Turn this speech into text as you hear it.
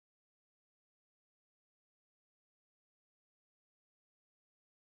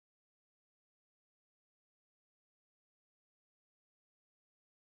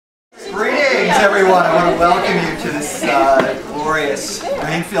Greetings, everyone. I want to welcome you to this glorious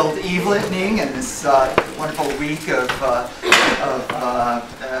rain-filled evening and this wonderful week of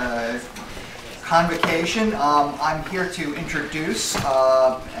convocation. I'm here to introduce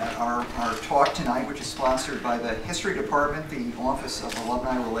our talk tonight, which is sponsored by the History Department, the Office of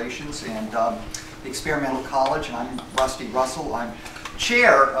Alumni Relations, and the Experimental College. And I'm Rusty Russell. I'm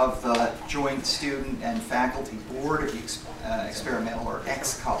chair of the Joint Student and Faculty Board of the Experimental, or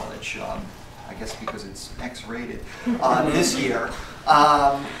X-College, I guess because it's X-rated, this year.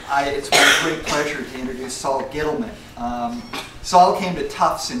 It's my great pleasure to introduce Saul Gittleman. Saul came to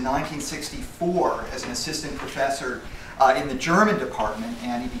Tufts in 1964 as an assistant professor in the German department,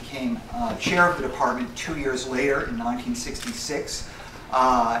 and he became chair of the department 2 years later in 1966.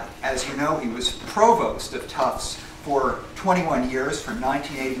 As you know, he was provost of Tufts for 21 years, from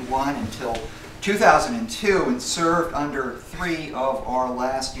 1981 until 2002, and served under 3 of our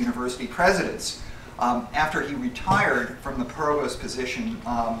last university presidents. After he retired from the provost position,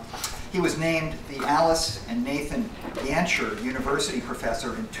 he was named the Alice and Nathan Gancher University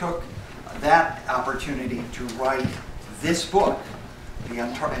Professor and took that opportunity to write this book, the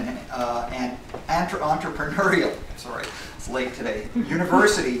entrepreneurial, sorry, it's late today,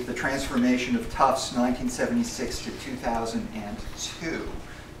 University, The Transformation of Tufts, 1976 to 2002,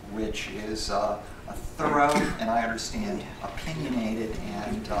 which is a thorough and, I understand, opinionated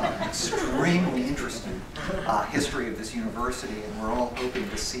and extremely interesting history of this university, and we're all hoping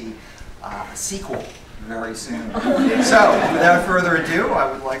to see a sequel very soon. So, without further ado,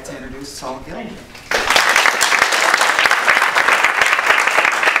 I would like to introduce Saul Gittleman.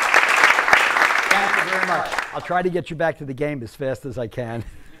 Very much. I'll try to get you back to the game as fast as I can.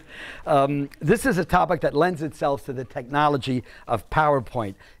 This is a topic that lends itself to the technology of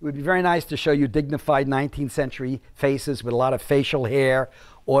PowerPoint. It would be very nice to show you dignified 19th century faces with a lot of facial hair,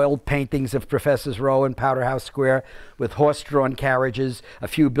 oiled paintings of Professors Row and Powderhouse Square with horse-drawn carriages, a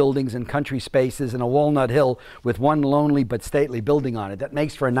few buildings and country spaces, and a Walnut Hill with one lonely but stately building on it. That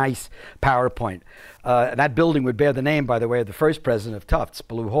makes for a nice PowerPoint. And that building would bear the name, by the way, of the first president of Tufts,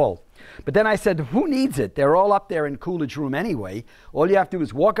 Ballou Hall. But then I said, who needs it? They're all up there in Coolidge Room anyway. All you have to do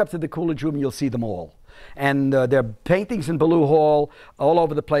is walk up to the Coolidge Room and you'll see them all. And there are paintings in Ballou Hall all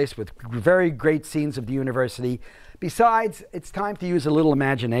over the place with very great scenes of the university. Besides, it's time to use a little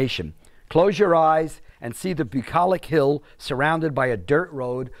imagination. Close your eyes and see the bucolic hill surrounded by a dirt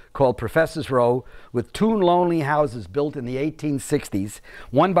road called Professors Row, with 2 lonely houses built in the 1860s,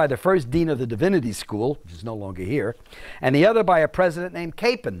 one by the first dean of the Divinity School, which is no longer here, and the other by a president named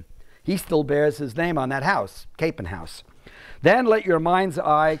Capon. He still bears his name on that house, Capon House. Then let your mind's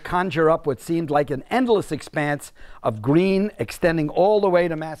eye conjure up what seemed like an endless expanse of green extending all the way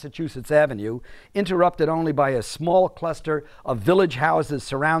to Massachusetts Avenue, interrupted only by a small cluster of village houses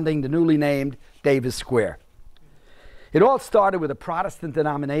surrounding the newly named Davis Square. It all started with a Protestant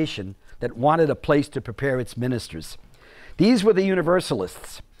denomination that wanted a place to prepare its ministers. These were the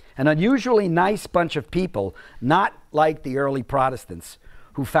Universalists, an unusually nice bunch of people, not like the early Protestants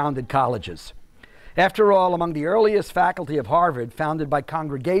who founded colleges. After all, among the earliest faculty of Harvard, founded by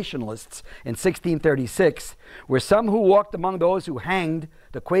Congregationalists in 1636, were some who walked among those who hanged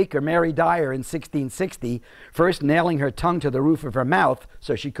the Quaker Mary Dyer in 1660, first nailing her tongue to the roof of her mouth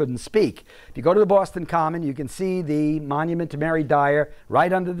so she couldn't speak. If you go to the Boston Common, you can see the monument to Mary Dyer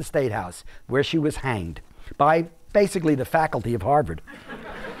right under the State House, where she was hanged by basically the faculty of Harvard.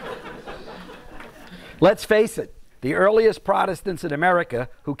 Let's face it. The earliest Protestants in America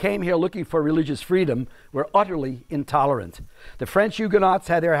who came here looking for religious freedom were utterly intolerant. The French Huguenots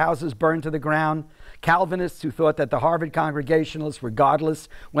had their houses burned to the ground. Calvinists who thought that the Harvard Congregationalists were godless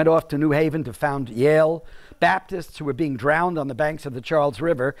went off to New Haven to found Yale. Baptists who were being drowned on the banks of the Charles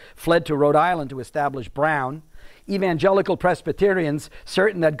River fled to Rhode Island to establish Brown. Evangelical Presbyterians,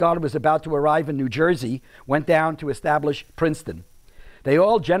 certain that God was about to arrive in New Jersey, went down to establish Princeton. They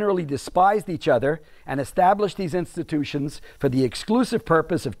all generally despised each other and established these institutions for the exclusive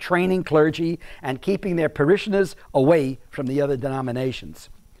purpose of training clergy and keeping their parishioners away from the other denominations.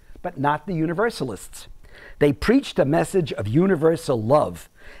 But not the Universalists. They preached a message of universal love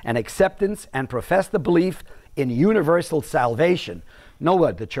and acceptance and professed the belief in universal salvation. No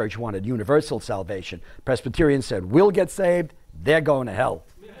one, the church wanted universal salvation. Presbyterians said, we'll get saved, they're going to hell.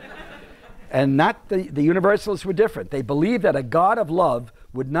 And not the Universalists were different. They believed that a God of love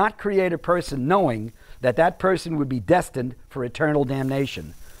would not create a person knowing that that person would be destined for eternal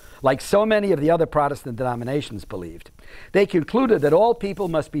damnation, like so many of the other Protestant denominations believed. They concluded that all people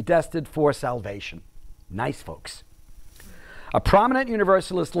must be destined for salvation. Nice folks. A prominent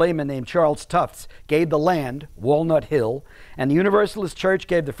Universalist layman named Charles Tufts gave the land, Walnut Hill, and the Universalist Church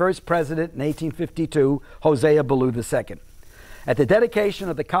gave the first president in 1852, Hosea Ballou II. At the dedication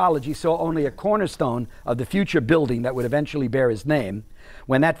of the college, he saw only a cornerstone of the future building that would eventually bear his name.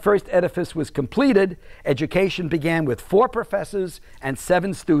 When that first edifice was completed, education began with 4 professors and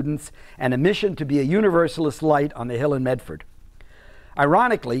 7 students, and a mission to be a Universalist light on the hill in Medford.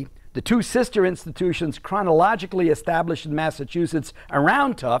 Ironically, the 2 sister institutions chronologically established in Massachusetts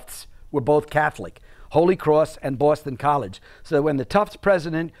around Tufts were both Catholic, Holy Cross and Boston College. So when the Tufts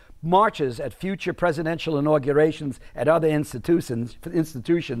president marches at future presidential inaugurations at other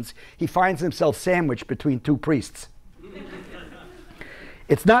institutions, he finds himself sandwiched between 2 priests.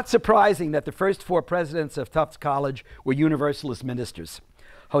 It's not surprising that the first 4 presidents of Tufts College were Universalist ministers.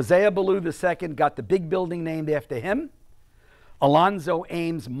 Hosea Ballou II got the big building named after him. Alonzo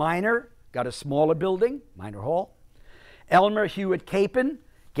Ames Minor got a smaller building, Minor Hall. Elmer Hewitt Capon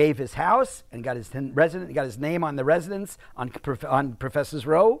gave his house and got his name on the residence on Professor's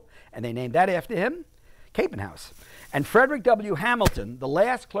Row, and they named that after him, Capon House. And Frederick W. Hamilton, the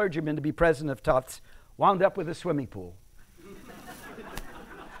last clergyman to be president of Tufts, wound up with a swimming pool.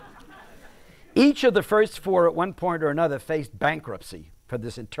 Each of the first 4 at one point or another faced bankruptcy for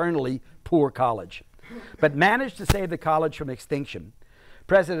this eternally poor college, but managed to save the college from extinction.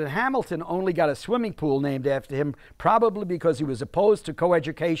 President Hamilton only got a swimming pool named after him, probably because he was opposed to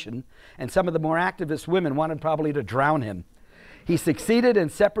coeducation, and some of the more activist women wanted probably to drown him. He succeeded in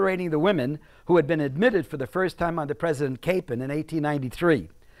separating the women who had been admitted for the first time under President Capon in 1893.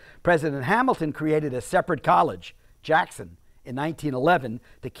 President Hamilton created a separate college, Jackson, in 1911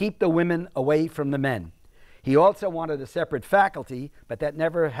 to keep the women away from the men. He also wanted a separate faculty, but that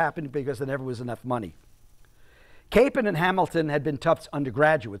never happened because there never was enough money. Capon and Hamilton had been Tufts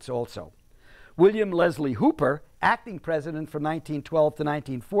undergraduates also. William Leslie Hooper, acting president from 1912 to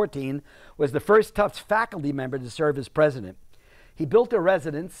 1914, was the first Tufts faculty member to serve as president. He built a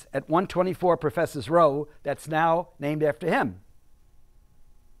residence at 124 Professor's Row that's now named after him.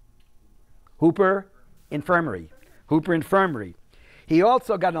 Hooper Infirmary. Hooper Infirmary. He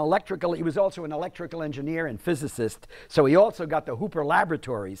also got he was also an electrical engineer and physicist, so he also got the Hooper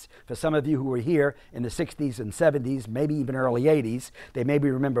Laboratories. For some of you who were here in the 60s and 70s, maybe even early 80s, they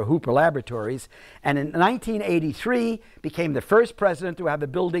maybe remember Hooper Laboratories. And in 1983, became the first president to have a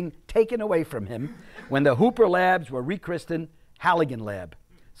building taken away from him when the Hooper Labs were rechristened Halligan Lab.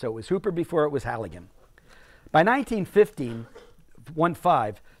 So it was Hooper before it was Halligan. By 1915,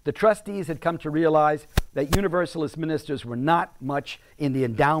 the trustees had come to realize that Universalist ministers were not much in the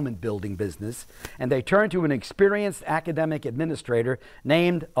endowment building business, and they turned to an experienced academic administrator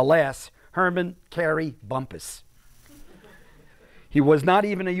named, alas, Herman Carey Bumpus. He was not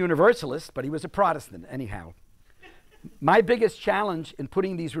even a Universalist, but he was a Protestant anyhow. My biggest challenge in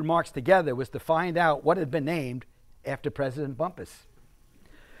putting these remarks together was to find out what had been named after President Bumpus.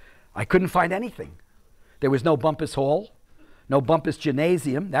 I couldn't find anything. There was no Bumpus Hall, no Bumpus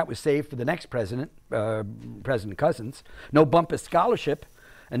Gymnasium, that was saved for the next president, President Cousins, no Bumpus Scholarship,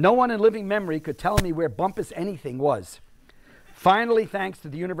 and no one in living memory could tell me where Bumpus anything was. Finally, thanks to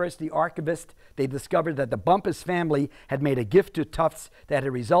the university archivist, they discovered that the Bumpus family had made a gift to Tufts that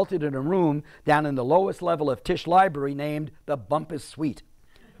had resulted in a room down in the lowest level of Tisch Library named the Bumpus Suite,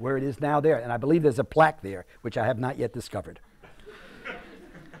 where it is now there. And I believe there's a plaque there, which I have not yet discovered.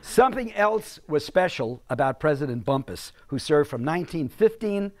 Something else was special about President Bumpus, who served from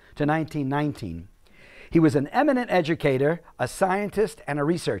 1915 to 1919. He was an eminent educator, a scientist, and a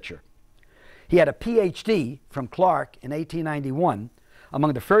researcher. He had a PhD from Clark in 1891,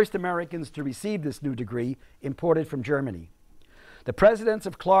 among the first Americans to receive this new degree imported from Germany. The presidents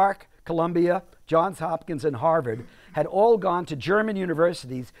of Clark, Columbia, Johns Hopkins, and Harvard had all gone to German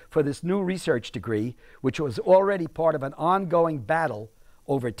universities for this new research degree, which was already part of an ongoing battle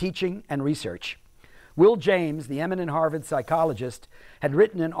over teaching and research. Will James, the eminent Harvard psychologist, had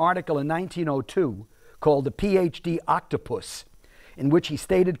written an article in 1902 called The PhD Octopus, in which he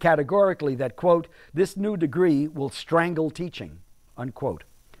stated categorically that, quote, "this new degree will strangle teaching," unquote.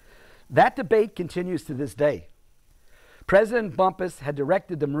 That debate continues to this day. President Bumpus had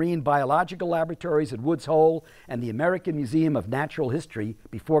directed the Marine Biological Laboratories at Woods Hole and the American Museum of Natural History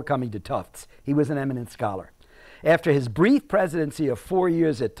before coming to Tufts. He was an eminent scholar. After his brief presidency of 4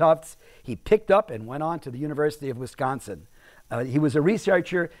 years at Tufts, he picked up and went on to the University of Wisconsin. He was a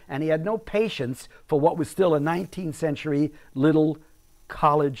researcher, and he had no patience for what was still a 19th century little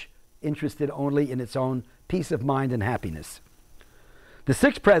college interested only in its own peace of mind and happiness. The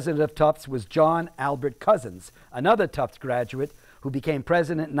 6th president of Tufts was John Albert Cousins, another Tufts graduate who became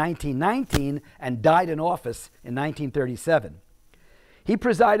president in 1919 and died in office in 1937. He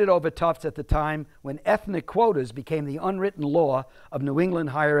presided over Tufts at the time when ethnic quotas became the unwritten law of New England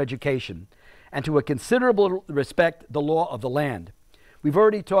higher education, and to a considerable respect, the law of the land. We've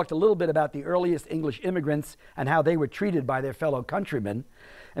already talked a little bit about the earliest English immigrants and how they were treated by their fellow countrymen.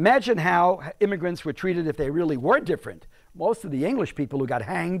 Imagine how immigrants were treated if they really were different. Most of the English people who got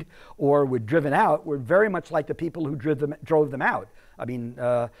hanged or were driven out were very much like the people who drove them out. I mean,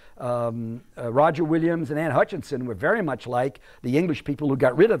 Roger Williams and Anne Hutchinson were very much like the English people who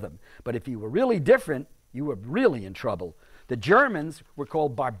got rid of them. But if you were really different, you were really in trouble. The Germans were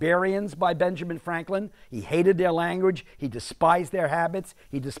called barbarians by Benjamin Franklin. He hated their language. He despised their habits.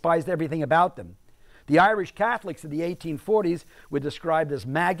 He despised everything about them. The Irish Catholics of the 1840s were described as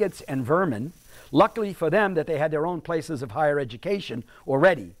maggots and vermin. Luckily for them that they had their own places of higher education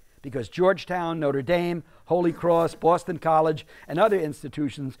already, because Georgetown, Notre Dame, Holy Cross, Boston College, and other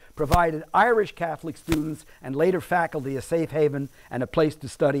institutions provided Irish Catholic students and later faculty a safe haven and a place to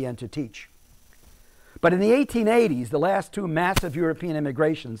study and to teach. But in the 1880s, the last two massive European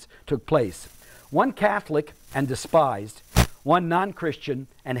immigrations took place. One Catholic and despised, one non-Christian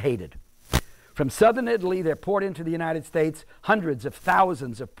and hated. From southern Italy, there poured into the United States hundreds of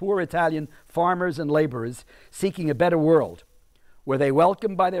thousands of poor Italian farmers and laborers seeking a better world. Were they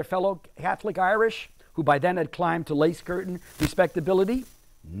welcomed by their fellow Catholic Irish, who by then had climbed to lace-curtain respectability?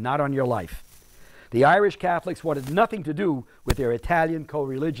 Not on your life. The Irish Catholics wanted nothing to do with their Italian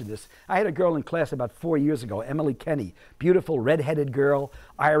co-religionists. I had a girl in class about 4 years ago, Emily Kenny, beautiful red-headed girl,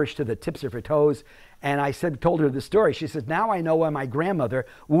 Irish to the tips of her toes. And I told her the story. She said, now I know why my grandmother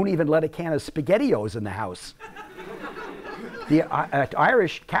won't even let a can of SpaghettiOs in the house. The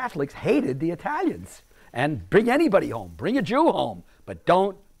Irish Catholics hated the Italians. And bring anybody home, bring a Jew home, but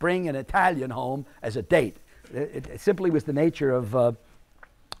don't bring an Italian home as a date. It simply was the nature of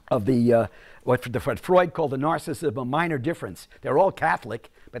what Freud called the narcissism of minor difference. They're all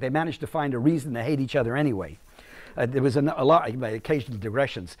Catholic, but they managed to find a reason to hate each other anyway. There was a lot, occasional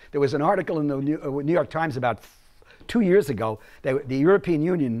digressions. There was an article in the New York Times about 2 years ago, the European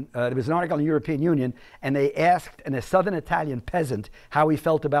Union, there was an article in the European Union, and they asked a southern Italian peasant how he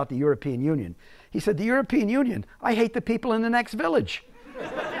felt about the European Union. He said, the European Union, I hate the people in the next village.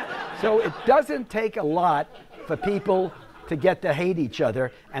 So it doesn't take a lot for people to get to hate each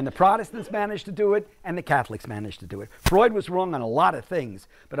other, and the Protestants managed to do it, and the Catholics managed to do it. Freud was wrong on a lot of things,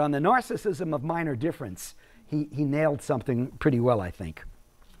 but on the narcissism of minor difference, he nailed something pretty well, I think.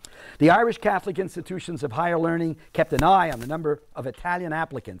 The Irish Catholic institutions of higher learning kept an eye on the number of Italian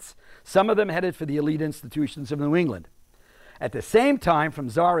applicants, some of them headed for the elite institutions of New England. At the same time, from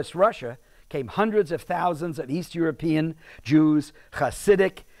Tsarist Russia came hundreds of thousands of East European Jews,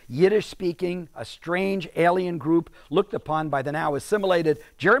 Hasidic, Yiddish-speaking, a strange alien group looked upon by the now assimilated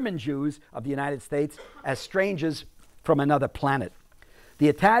German Jews of the United States as strangers from another planet. The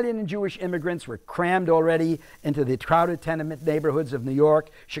Italian and Jewish immigrants were crammed already into the crowded tenement neighborhoods of New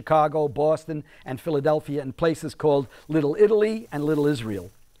York, Chicago, Boston, and Philadelphia in places called Little Italy and Little Israel.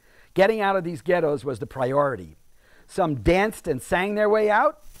 Getting out of these ghettos was the priority. Some danced and sang their way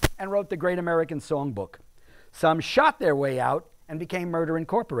out and wrote the Great American Songbook. Some shot their way out and became Murder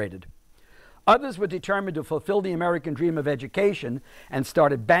Incorporated. Others were determined to fulfill the American dream of education and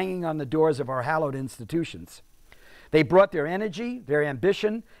started banging on the doors of our hallowed institutions. They brought their energy, their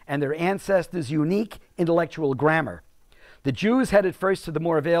ambition, and their ancestors' unique intellectual grammar. The Jews headed first to the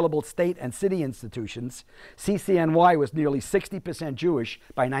more available state and city institutions. CCNY was nearly 60% Jewish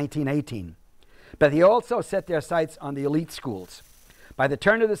by 1918. But they also set their sights on the elite schools. By the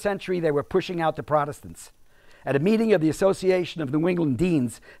turn of the century, they were pushing out the Protestants. At a meeting of the Association of New England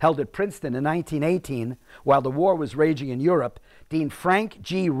Deans held at Princeton in 1918, while the war was raging in Europe, Dean Frank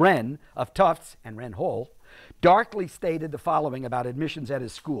G. Wren of Tufts and Wren Hall darkly stated the following about admissions at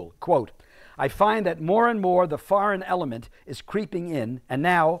his school, quote, I find that more and more the foreign element is creeping in, and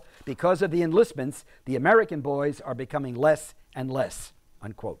now, because of the enlistments, the American boys are becoming less and less,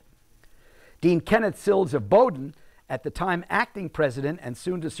 unquote. Dean Kenneth Sills of Bowdoin, at the time acting president and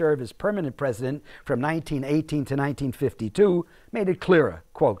soon to serve as permanent president from 1918 to 1952, made it clearer,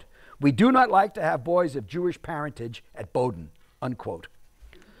 quote, we do not like to have boys of Jewish parentage at Bowdoin, unquote.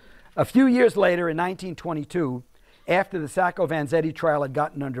 A few years later, in 1922, after the Sacco-Vanzetti trial had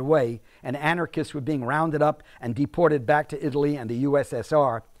gotten underway and anarchists were being rounded up and deported back to Italy and the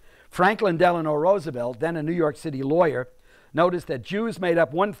USSR, Franklin Delano Roosevelt, then a New York City lawyer, noticed that Jews made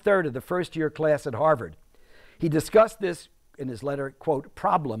up 1/3 of the first-year class at Harvard. He discussed this in his letter, quote,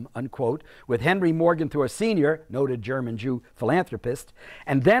 problem, unquote, with Henry Morgenthau Sr., noted German Jew philanthropist,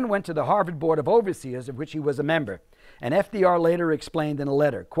 and then went to the Harvard Board of Overseers, of which he was a member. and FDR later explained in a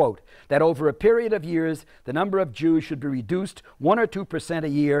letter, quote, that over a period of years, the number of Jews should be reduced 1 or 2% a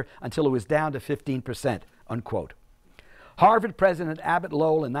year until it was down to 15%, unquote. Harvard President Abbott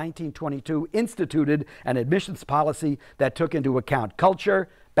Lowell in 1922 instituted an admissions policy that took into account culture,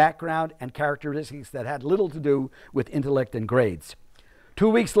 background, and characteristics that had little to do with intellect and grades. 2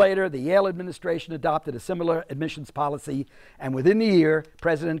 weeks later, the Yale administration adopted a similar admissions policy, and within the year,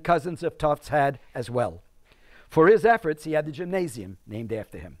 President Cousins of Tufts had as well. For his efforts, he had the gymnasium named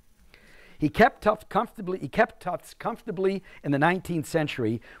after him. He kept Tufts comfortably in the 19th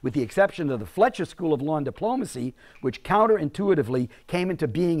century, with the exception of the Fletcher School of Law and Diplomacy, which counterintuitively came into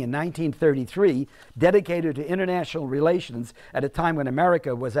being in 1933, dedicated to international relations at a time when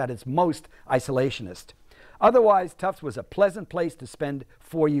America was at its most isolationist. Otherwise, Tufts was a pleasant place to spend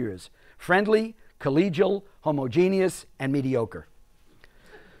 4 years, friendly, collegial, homogeneous, and mediocre.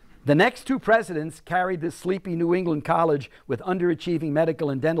 The next 2 presidents carried this sleepy New England college with underachieving medical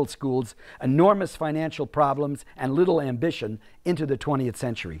and dental schools, enormous financial problems, and little ambition into the 20th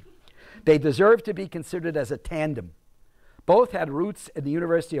century. They deserve to be considered as a tandem. Both had roots in the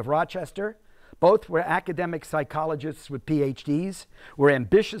University of Rochester. Both were academic psychologists with PhDs, were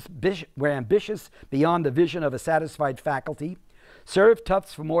ambitious beyond the vision of a satisfied faculty, served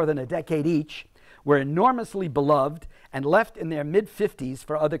Tufts for more than a decade each, were enormously beloved, and left in their mid-50s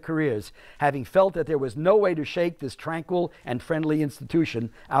for other careers, having felt that there was no way to shake this tranquil and friendly institution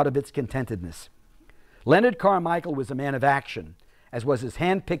out of its contentedness. Leonard Carmichael was a man of action, as was his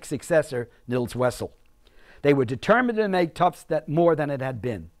hand-picked successor, Nils Wessel. They were determined to make Tufts more than it had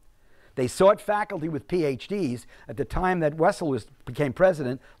been. They sought faculty with PhDs. At the time that Wessel became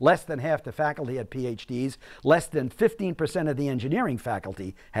president, less than half the faculty had PhDs. Less than 15% of the engineering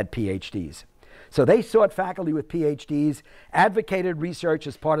faculty had PhDs. So they sought faculty with PhDs, advocated research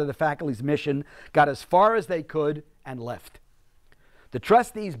as part of the faculty's mission, got as far as they could, and left. The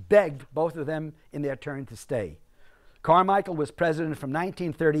trustees begged both of them in their turn to stay. Carmichael was president from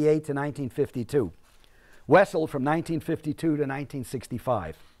 1938 to 1952. Wessel from 1952 to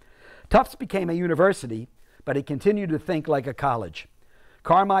 1965. Tufts became a university, but it continued to think like a college.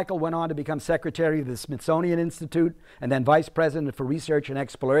 Carmichael went on to become secretary of the Smithsonian Institute and then vice president for research and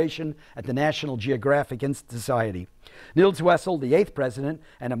exploration at the National Geographic Society. Nils Wessel, the 8th president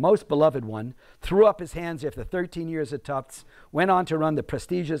and a most beloved one, threw up his hands after 13 years at Tufts, went on to run the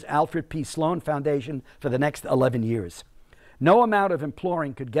prestigious Alfred P. Sloan Foundation for the next 11 years. No amount of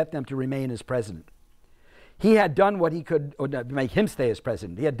imploring could get them to remain as president. He had done what he could, or make him stay as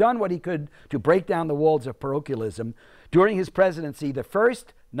president. He had done what he could to break down the walls of parochialism. During his presidency, the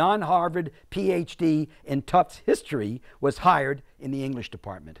first non-Harvard PhD in Tufts history was hired in the English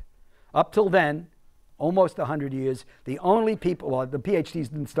department. Up till then, almost 100 years, the only people, well, the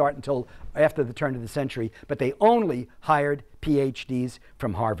PhDs didn't start until after the turn of the century, but they only hired PhDs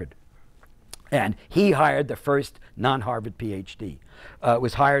from Harvard. And he hired the first non-Harvard PhD.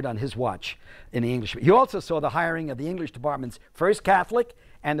 Was hired on his watch in the English. He also saw the hiring of the English department's first Catholic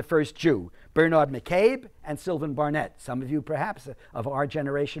and the first Jew, Bernard McCabe and Sylvan Barnett. Some of you, perhaps, of our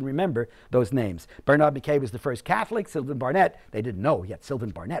generation remember those names. Bernard McCabe was the first Catholic. Sylvan Barnett, they didn't know yet.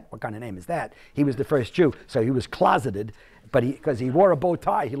 Sylvan Barnett, what kind of name is that? He was the first Jew, so he was closeted, but because he wore a bow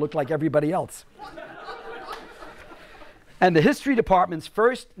tie, he looked like everybody else. And the history department's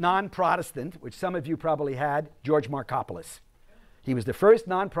first non-Protestant, which some of you probably had, George Markopoulos. He was the first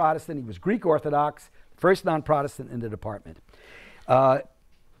non-Protestant. He was Greek Orthodox, first non-Protestant in the department.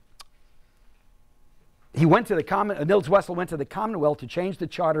 Nils Wessel went to the Commonwealth to change the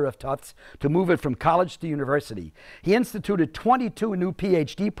charter of Tufts to move it from college to university. He instituted 22 new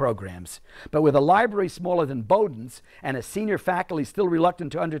PhD programs, but with a library smaller than Bowdoin's and a senior faculty still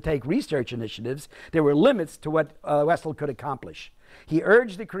reluctant to undertake research initiatives, there were limits to what Wessel could accomplish. He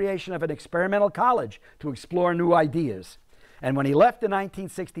urged the creation of an experimental college to explore new ideas. And when he left in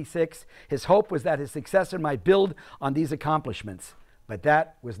 1966, his hope was that his successor might build on these accomplishments. But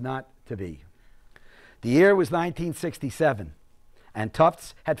that was not to be. The year was 1967, and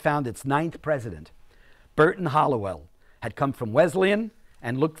Tufts had found its 9th president. Burton Hollowell had come from Wesleyan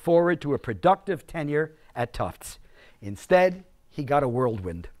and looked forward to a productive tenure at Tufts. Instead, he got a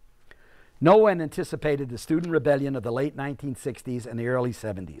whirlwind. No one anticipated the student rebellion of the late 1960s and the early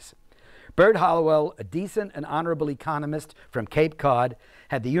 70s. Bert Hollowell, a decent and honorable economist from Cape Cod,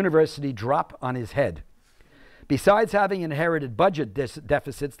 had the university drop on his head. Besides having inherited budget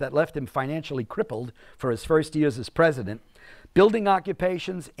deficits that left him financially crippled for his first years as president, building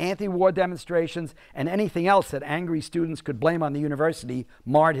occupations, anti-war demonstrations, and anything else that angry students could blame on the university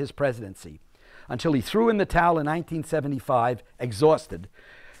marred his presidency, until he threw in the towel in 1975, exhausted,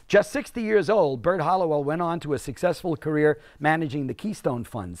 Just 60 years old, Bert Hallowell went on to a successful career managing the Keystone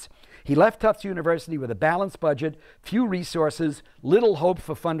Funds. He left Tufts University with a balanced budget, few resources, little hope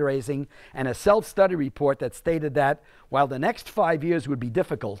for fundraising, and a self-study report that stated that while the next 5 years would be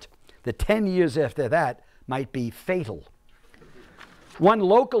difficult, the 10 years after that might be fatal. One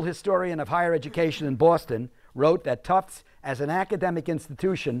local historian of higher education in Boston wrote that Tufts as an academic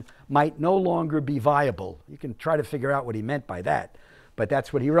institution might no longer be viable. You can try to figure out what he meant by that, but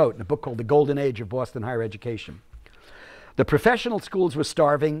that's what he wrote in a book called The Golden Age of Boston Higher Education. The professional schools were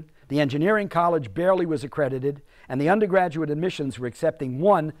starving, the engineering college barely was accredited, and the undergraduate admissions were accepting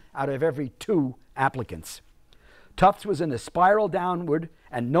 1 out of every 2 applicants. Tufts was in a spiral downward,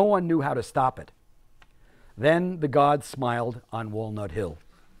 and no one knew how to stop it. Then the gods smiled on Walnut Hill.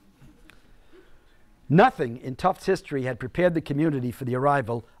 Nothing in Tufts history had prepared the community for the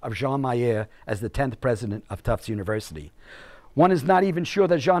arrival of Jean Mayer as the 10th president of Tufts University. One is not even sure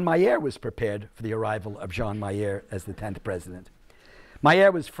that Jean Mayer was prepared for the arrival of Jean Mayer as the 10th president.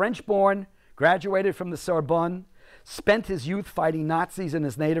 Mayer was French-born, graduated from the Sorbonne, spent his youth fighting Nazis in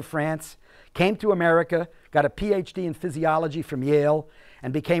his native France, came to America, got a PhD in physiology from Yale,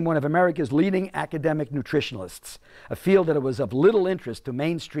 and became one of America's leading academic nutritionalists, a field that was of little interest to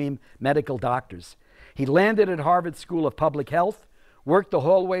mainstream medical doctors. He landed at Harvard School of Public Health, worked the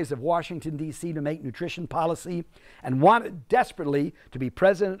hallways of Washington, D.C. to make nutrition policy, and wanted desperately to be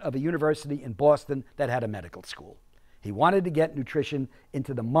president of a university in Boston that had a medical school. He wanted to get nutrition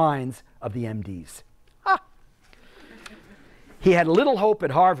into the minds of the MDs. He had little hope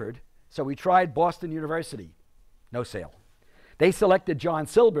at Harvard, so he tried Boston University. No sale. They selected John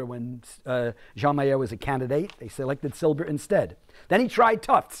Silber when Jean Mayer was a candidate. They selected Silber instead. Then he tried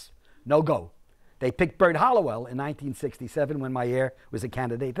Tufts. No go. They picked Bert Hallowell in 1967 when Mayer was a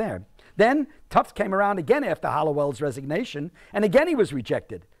candidate there. Then Tufts came around again after Hallowell's resignation, and again he was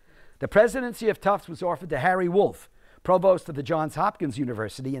rejected. The presidency of Tufts was offered to Harry Wolff, provost of the Johns Hopkins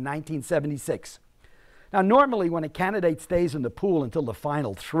University, in 1976. Now, normally when a candidate stays in the pool until the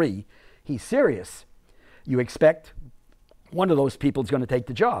final 3, he's serious. You expect one of those people is going to take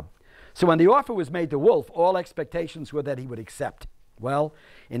the job. So when the offer was made to Wolff, all expectations were that he would accept. Well,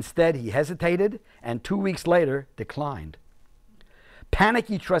 instead he hesitated and 2 weeks later declined.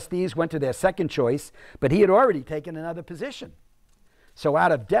 Panicky trustees went to their second choice, but he had already taken another position. So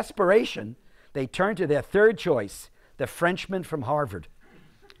out of desperation, they turned to their third choice, the Frenchman from Harvard.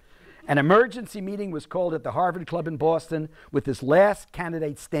 An emergency meeting was called at the Harvard Club in Boston with this last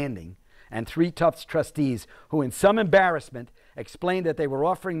candidate standing and 3 Tufts trustees who, in some embarrassment, explained that they were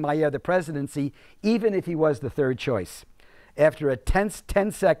offering Mayer the presidency even if he was the third choice. After a tense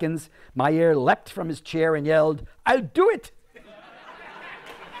 10 seconds, Mayer leapt from his chair and yelled, "I'll do it!"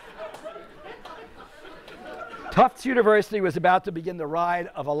 Tufts University was about to begin the ride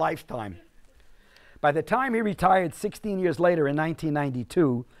of a lifetime. By the time he retired 16 years later in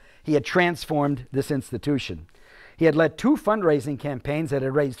 1992, he had transformed this institution. He had led 2 fundraising campaigns that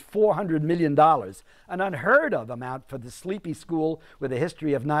had raised $400 million, an unheard of amount for the sleepy school with a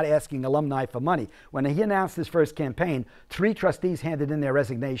history of not asking alumni for money. When he announced his first campaign, 3 trustees handed in their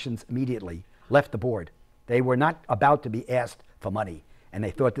resignations immediately, left the board. They were not about to be asked for money, and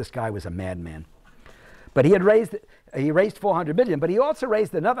they thought this guy was a madman. But he raised $400 million, but he also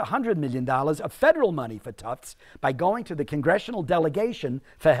raised another $100 million of federal money for Tufts by going to the congressional delegation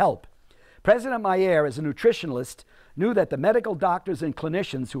for help. President Mayer, as a nutritionalist, knew that the medical doctors and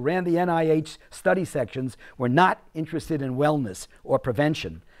clinicians who ran the NIH study sections were not interested in wellness or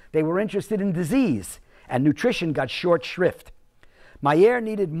prevention. They were interested in disease, and nutrition got short shrift. Mayer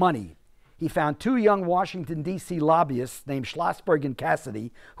needed money. He found 2 young Washington, D.C. lobbyists named Schlossberg and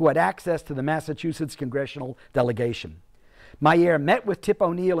Cassidy who had access to the Massachusetts congressional delegation. Mayer met with Tip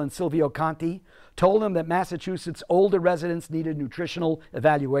O'Neill and Silvio Conti, told them that Massachusetts' older residents needed nutritional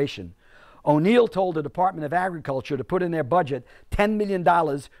evaluation. O'Neill told the Department of Agriculture to put in their budget $10 million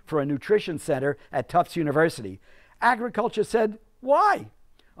for a nutrition center at Tufts University. Agriculture said, "Why?"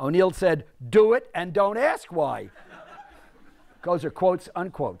 O'Neill said, "Do it and don't ask why." Those are quotes,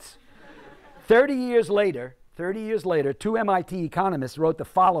 unquotes. 30 years later, 2 MIT economists wrote the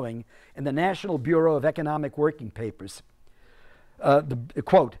following in the National Bureau of Economic Working Papers.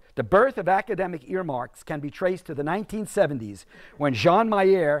 Quote, "The birth of academic earmarks can be traced to the 1970s when Jean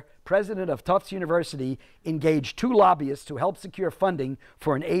Mayer, president of Tufts University, engaged 2 lobbyists to help secure funding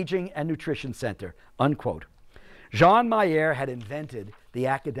for an aging and nutrition center," unquote. Jean Mayer had invented the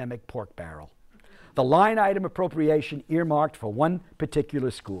academic pork barrel, the line item appropriation earmarked for one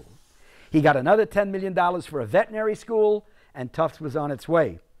particular school. He got another $10 million for a veterinary school, and Tufts was on its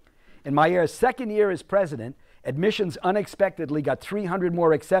way. In Mayer's second year as president, Admissions unexpectedly got 300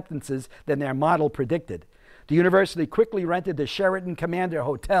 more acceptances than their model predicted. The university quickly rented the Sheraton Commander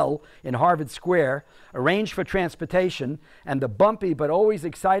Hotel in Harvard Square, arranged for transportation, and the bumpy but always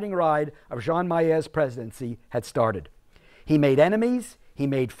exciting ride of Jean Maillet's presidency had started. He made enemies, he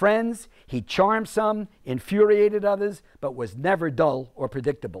made friends, he charmed some, infuriated others, but was never dull or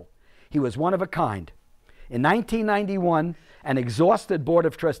predictable. He was one of a kind. In 1991, an exhausted board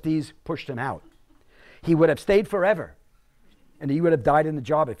of trustees pushed him out. He would have stayed forever, and he would have died in the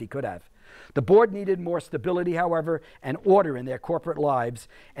job if he could have. The board needed more stability, however, and order in their corporate lives,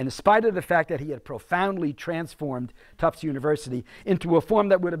 and in spite of the fact that he had profoundly transformed Tufts University into a form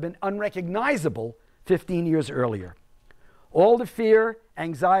that would have been unrecognizable 15 years earlier. All the fear,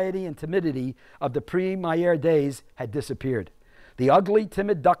 anxiety, and timidity of the pre-Maillet days had disappeared. The ugly,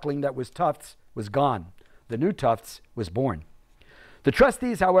 timid duckling that was Tufts was gone. The new Tufts was born. The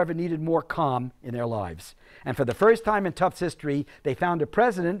trustees, however, needed more calm in their lives. And for the first time in Tufts history, they found a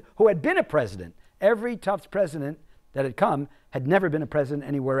president who had been a president. Every Tufts president that had come had never been a president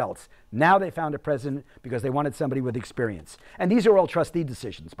anywhere else. Now they found a president because they wanted somebody with experience. And these are all trustee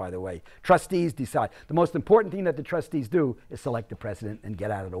decisions, by the way. Trustees decide. The most important thing that the trustees do is select the president and get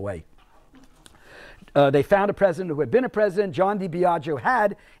out of the way. They found a president who had been a president. John DiBiagio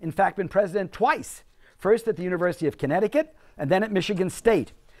had, in fact, been president twice. First at the University of Connecticut, and then at Michigan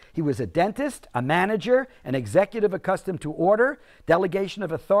State. He was a dentist, a manager, an executive accustomed to order, delegation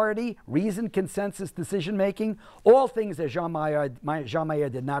of authority, reasoned consensus decision-making, all things that Jean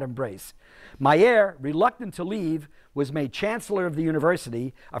Maillet did not embrace. Maillet, reluctant to leave, was made chancellor of the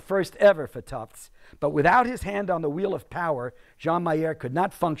university, a first ever for Tufts. But without his hand on the wheel of power, Jean Maillet could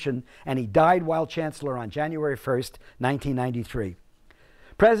not function, and he died while chancellor on January 1st, 1993.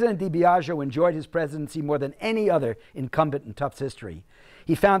 President DiBiagio enjoyed his presidency more than any other incumbent in Tufts history.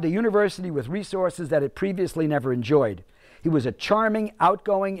 He found a university with resources that it previously never enjoyed. He was a charming,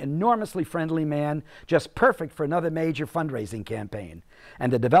 outgoing, enormously friendly man, just perfect for another major fundraising campaign.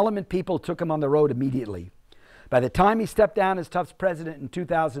 And the development people took him on the road immediately. By the time he stepped down as Tufts president in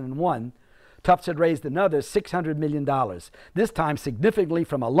 2001, Tufts had raised another $600 million, this time significantly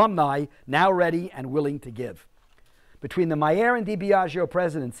from alumni now ready and willing to give. Between the Maillet and DiBiagio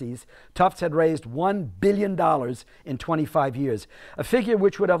presidencies, Tufts had raised $1 billion in 25 years, a figure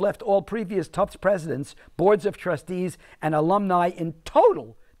which would have left all previous Tufts presidents, boards of trustees, and alumni in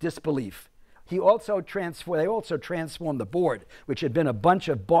total disbelief. They also transformed the board, which had been a bunch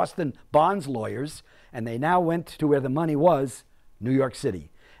of Boston bonds lawyers, and they now went to where the money was, New York City.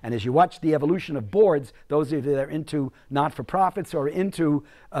 And as you watch the evolution of boards, those of you that are into not-for-profits or into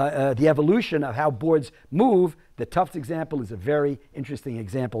the evolution of how boards move, the Tufts example is a very interesting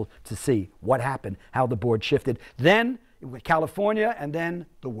example to see what happened, how the board shifted. Then California, and then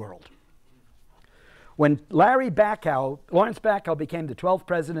the world. When Lawrence Bacow became the 12th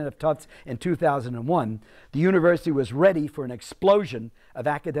president of Tufts in 2001, the university was ready for an explosion of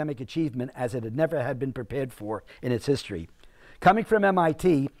academic achievement as it had never had been prepared for in its history. Coming from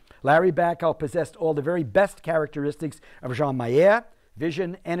MIT, Larry Bacow possessed all the very best characteristics of Jean Maillet: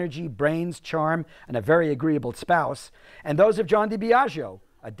 vision, energy, brains, charm, and a very agreeable spouse, and those of John DiBiagio,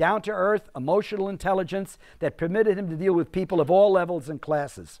 a down-to-earth, emotional intelligence that permitted him to deal with people of all levels and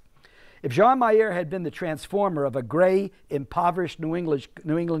classes. If Jean Maillet had been the transformer of a gray, impoverished New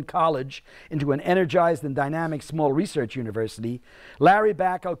England college into an energized and dynamic small research university, Larry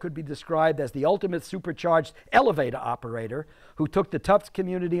Bacow could be described as the ultimate supercharged elevator operator who took the Tufts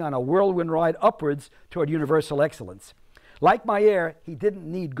community on a whirlwind ride upwards toward universal excellence. Like Maillet, he didn't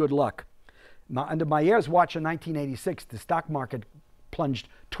need good luck. Under Maillet's watch in 1986, the stock market plunged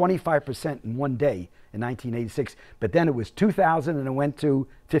 25% in one day in 1986, but then it was 2000 and it went to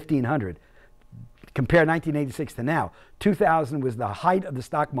 1500. Compare 1986 to now. 2000 was the height of the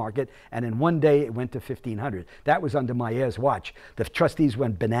stock market, and in one day it went to 1500. That was under Maillet's watch. The trustees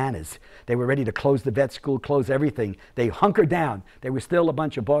went bananas. They were ready to close the vet school, close everything. They hunkered down. They were still a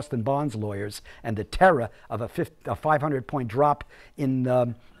bunch of Boston bonds lawyers, and the terror of a 500-point drop in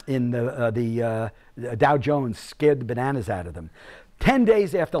the Dow Jones scared the bananas out of them. 10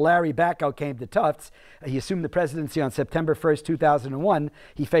 days after Larry Bacow came to Tufts, he assumed the presidency on September 1st, 2001,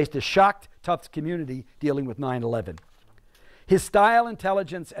 he faced a shocked Tufts community dealing with 9/11. His style,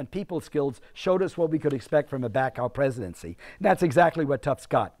 intelligence, and people skills showed us what we could expect from a Bacow presidency. And that's exactly what Tufts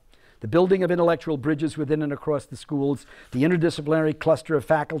got. The building of intellectual bridges within and across the schools, the interdisciplinary cluster of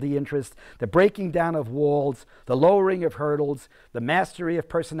faculty interests, the breaking down of walls, the lowering of hurdles, the mastery of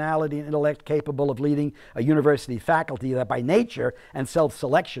personality and intellect capable of leading a university faculty that by nature and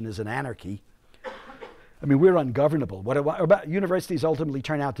self-selection is an anarchy. I mean, we're ungovernable. What about universities ultimately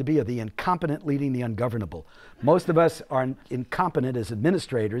turn out to be are the incompetent leading the ungovernable. Most of us are incompetent as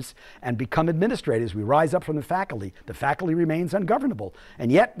administrators and become administrators. We rise up from the faculty. The faculty remains ungovernable.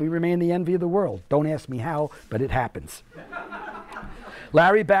 And yet we remain the envy of the world. Don't ask me how, but it happens.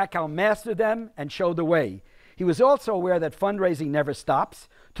 Larry Bacow mastered them and showed the way. He was also aware that fundraising never stops,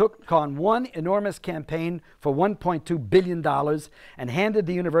 took on one enormous campaign for $1.2 billion, and handed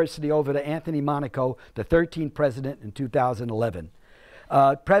the university over to Anthony Monaco, the 13th president, in 2011.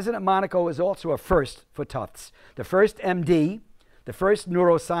 President Monaco is also a first for Tufts. The first MD, the first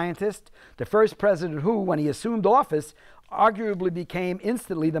neuroscientist, the first president who, when he assumed office, arguably became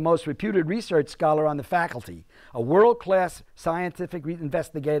instantly the most reputed research scholar on the faculty, a world-class scientific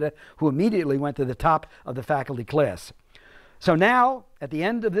investigator who immediately went to the top of the faculty class. So now, at the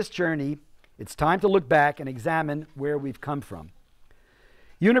end of this journey, it's time to look back and examine where we've come from.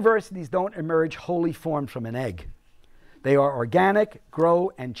 Universities don't emerge wholly formed from an egg. They are organic,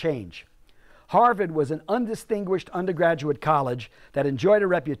 grow, and change. Harvard was an undistinguished undergraduate college that enjoyed a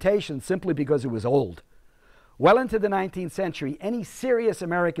reputation simply because it was old. Well into the 19th century, any serious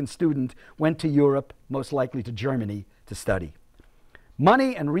American student went to Europe, most likely to Germany, to study.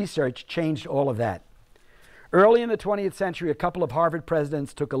 Money and research changed all of that. Early in the 20th century, a couple of Harvard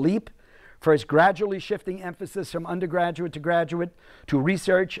presidents took a leap, first gradually shifting emphasis from undergraduate to graduate, to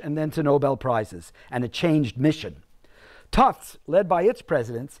research, and then to Nobel Prizes, and a changed mission. Tufts, led by its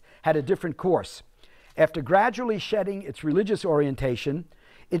presidents, had a different course. After gradually shedding its religious orientation,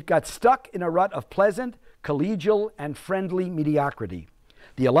 it got stuck in a rut of pleasant, collegial, and friendly mediocrity.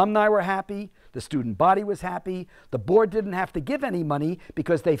 The alumni were happy, the student body was happy, the board didn't have to give any money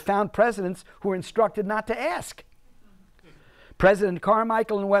because they found presidents who were instructed not to ask. President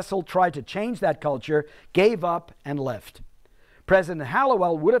Carmichael and Wessel tried to change that culture, gave up, and left. President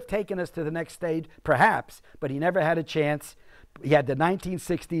Hallowell would have taken us to the next stage, perhaps, but he never had a chance. He had the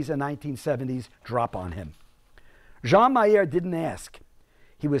 1960s and 1970s drop on him. Jean Mayer didn't ask.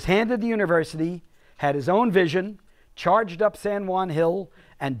 He was handed the university, had his own vision, charged up San Juan Hill,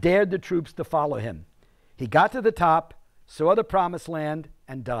 and dared the troops to follow him. He got to the top, saw the promised land,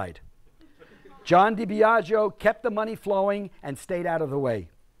 and died. John DiBiagio kept the money flowing and stayed out of the way.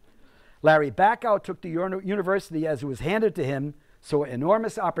 Larry Bacow took the university as it was handed to him, saw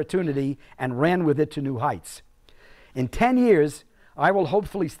enormous opportunity, and ran with it to new heights. In 10 years, I will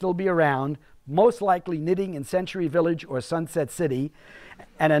hopefully still be around, most likely knitting in Century Village or Sunset City,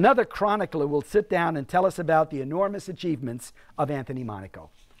 and another chronicler will sit down and tell us about the enormous achievements of Anthony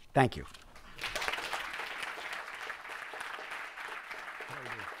Monaco. Thank you.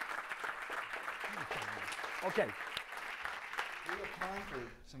 Okay. We have time for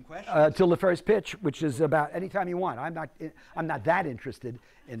some questions. Till the first pitch, which is about any time you want. I'm not that interested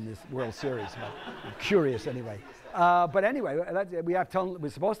in this World Series, but I'm curious anyway. But anyway, we're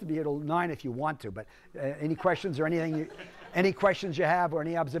supposed to be here till 9 if you want to. But any questions or anything, any questions you have, or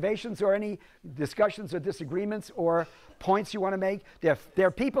any observations, or any discussions or disagreements, or points you want to make? There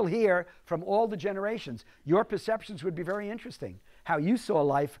are people here from all the generations. Your perceptions would be very interesting. How you saw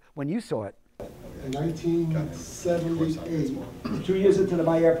life when you saw it. In 1978, 2 years into the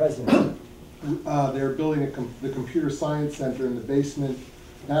Mayer presidency. they were building the computer science center in the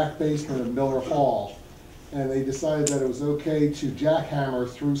back basement of Miller Hall. And they decided that it was okay to jackhammer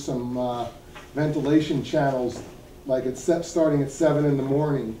through some ventilation channels, like starting at 7 in the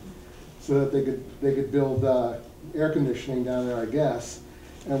morning, so that they could build air conditioning down there, I guess.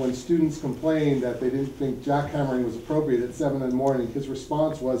 And when students complained that they didn't think jackhammering was appropriate at 7 in the morning, his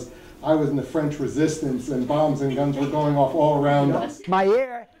response was, "I was in the French Resistance and bombs and guns were going off all around us."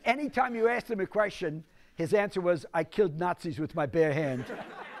 Mayer, anytime you asked him a question, his answer was, "I killed Nazis with my bare hand."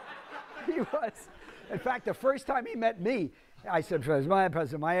 He was. In fact, the first time he met me, I said,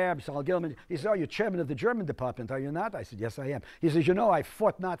 President Mayer, Mr. Gittleman. He said, "Oh, you're chairman of the German department, are you not?" I said, "Yes, I am." He says, "You know, I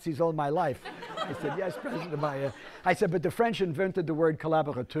fought Nazis all my life." I said, "Yes, President Mayer." I said, "But the French invented the word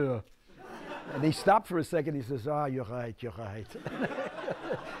collaborateur." And he stopped for a second. He says, "Ah, you're right, you're right."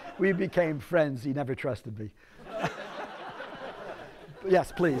 We became friends. He never trusted me.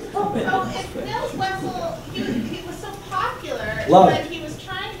 Yes, please. So if Nils Wessel, he was so popular, Love. but he was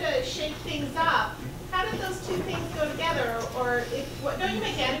trying to shake things up. How did those two things go together? Or don't you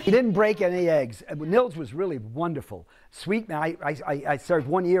make enemies? He didn't break any eggs. Nils was really wonderful. Sweet man. I served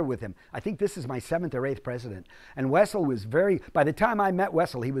 1 year with him. I think this is my 7th or 8th president. And Wessel was by the time I met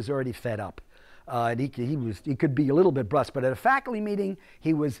Wessel, he was already fed up. And he could be a little bit brusque, but at a faculty meeting,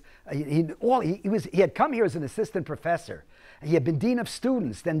 he had come here as an assistant professor. He had been dean of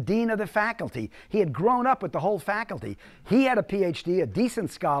students, then dean of the faculty. He had grown up with the whole faculty. He had a PhD, a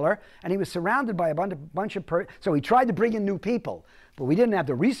decent scholar, and he was surrounded by a bunch of so he tried to bring in new people, but we didn't have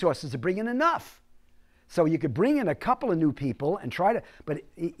the resources to bring in enough. So you could bring in a couple of new people and try to, but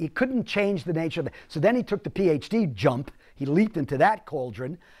he couldn't change the nature of it. So then he took the PhD jump. He leaped into that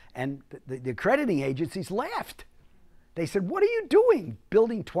cauldron, and the accrediting agencies laughed. They said, what are you doing,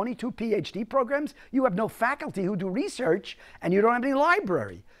 building 22 PhD programs? You have no faculty who do research, and you don't have any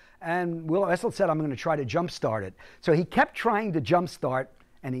library. And Will Wessel said, I'm going to try to jumpstart it. So he kept trying to jumpstart,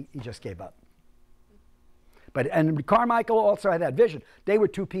 and he just gave up. And Carmichael also had that vision. They were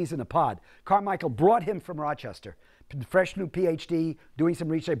two peas in a pod. Carmichael brought him from Rochester, fresh new PhD, doing some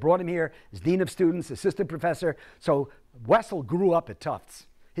research. They brought him here as dean of students, assistant professor. So Wessel grew up at Tufts.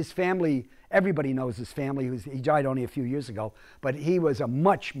 His family, everybody knows his family. He died only a few years ago, but he was a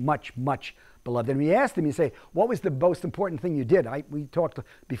much, much, much beloved. And we asked him, he said, what was the most important thing you did? We talked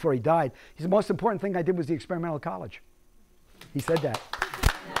before he died. He said, the most important thing I did was the experimental college. He said that.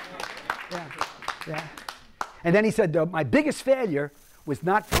 Yeah. And then he said, my biggest failure was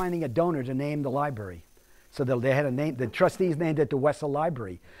not finding a donor to name the library. So they had a name, the trustees named it the Wessel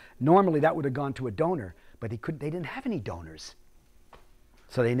Library. Normally that would have gone to a donor, but they didn't have any donors.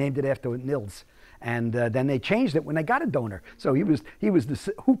 So they named it after Nils. And then they changed it when they got a donor. So he was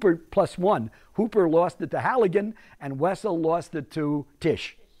the Hooper plus one. Hooper lost it to Halligan, and Wessel lost it to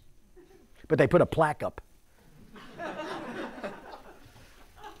Tisch. But they put a plaque up.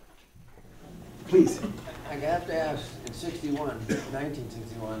 Please. I have to ask, in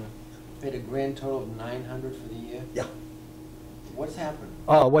 1961, paid a grand total of $900 for the year? Yeah. What's happened?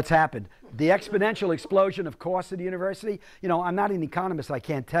 Oh, what's happened? The exponential explosion of costs at the university. You know, I'm not an economist, I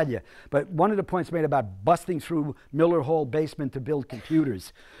can't tell you. But one of the points made about busting through Miller Hall basement to build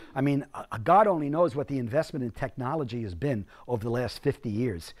computers. I mean, God only knows what the investment in technology has been over the last 50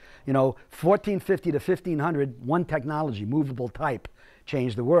 years. You know, 1450 to 1500, one technology, movable type,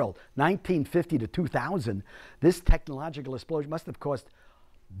 changed the world. 1950 to 2000, this technological explosion must have cost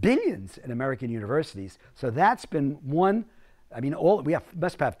billions in American universities. So that's been one. I mean,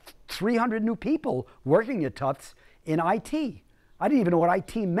 must have 300 new people working at Tufts in IT. I didn't even know what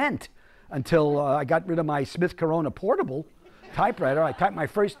IT meant until I got rid of my Smith Corona portable typewriter. I typed my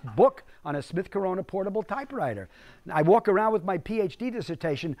first book on a Smith Corona portable typewriter. I walk around with my PhD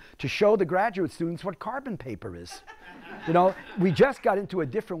dissertation to show the graduate students what carbon paper is. You know, we just got into a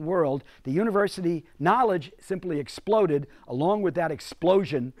different world. The university knowledge simply exploded. Along with that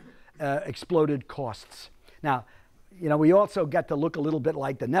explosion, exploded costs. Now, you know, we also get to look a little bit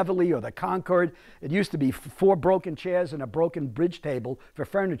like the Nevele or the Concord. It used to be 4 broken chairs and a broken bridge table for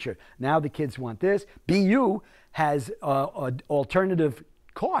furniture. Now the kids want this. BU has alternative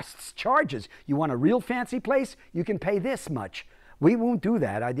costs, charges. You want a real fancy place? You can pay this much. We won't do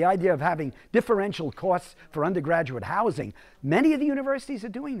that. The idea of having differential costs for undergraduate housing, many of the universities are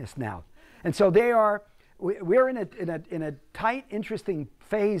doing this now. And so we're in a tight, interesting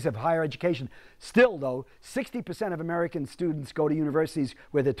phase of higher education. Still, though, 60% of American students go to universities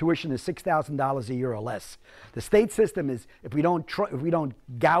where the tuition is $6,000 a year or less. The state system is, if we don't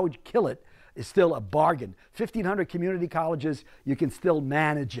kill it, is still a bargain. 1,500 community colleges, you can still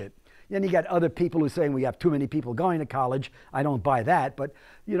manage it. Then you got other people who are saying we have too many people going to college. I don't buy that, but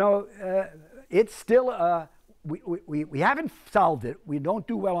you know, it's still we haven't solved it. We don't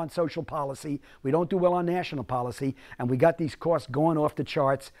do well on social policy. We don't do well on national policy, and we got these costs going off the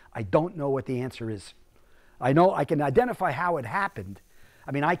charts. I don't know what the answer is. I know I can identify how it happened.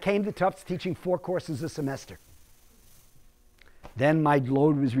 I mean, I came to Tufts teaching 4 courses a semester. Then my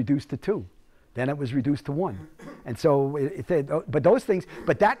load was reduced to 2. Then it was reduced to 1. And so, but those things,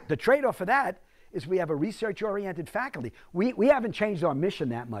 the trade-off for that is we have a research-oriented faculty. We haven't changed our mission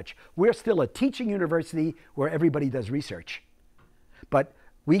that much. We're still a teaching university where everybody does research. But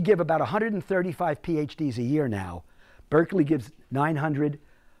we give about 135 PhDs a year now. Berkeley gives 900,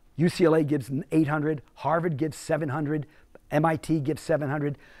 UCLA gives 800, Harvard gives 700, MIT gives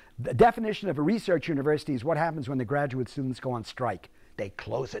 700. The definition of a research university is what happens when the graduate students go on strike. They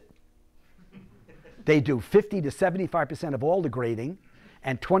close it. They do 50 to 75% of all the grading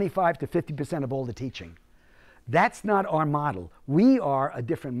and 25 to 50% of all the teaching. That's not our model. We are a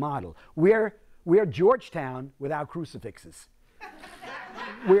different model. We're Georgetown without crucifixes.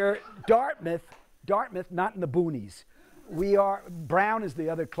 We're Dartmouth, not in the boonies. Brown is the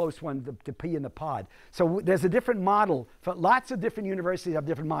other close one to pea in the pod. So there's a different model. Lots of different universities have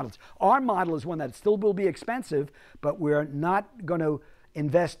different models. Our model is one that still will be expensive, but we're not going to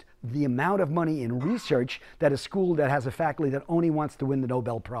invest the amount of money in research that a school that has a faculty that only wants to win the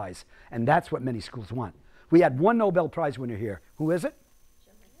Nobel Prize. And that's what many schools want. We had one Nobel Prize winner here. Who is it?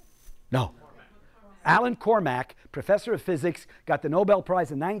 No. Alan Cormack, professor of physics, got the Nobel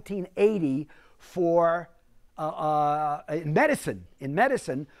Prize in 1980 for in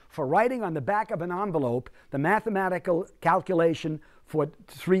medicine for writing on the back of an envelope the mathematical calculation for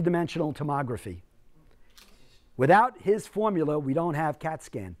three-dimensional tomography. Without his formula, we don't have CAT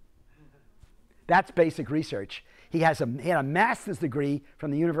scan. That's basic research. He had a master's degree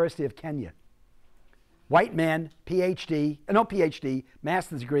from the University of Kenya. White man, PhD,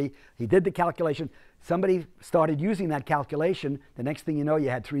 master's degree. He did the calculation. Somebody started using that calculation. The next thing you know, you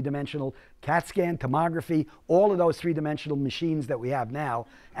had three-dimensional CAT scan, tomography, all of those three-dimensional machines that we have now.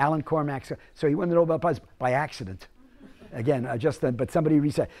 Alan Cormack. So he won the Nobel Prize by accident. Again, but somebody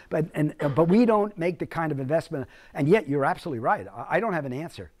reset. But we don't make the kind of investment. And yet, you're absolutely right. I don't have an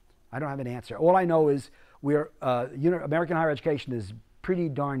answer. I don't have an answer. All I know is American higher education is pretty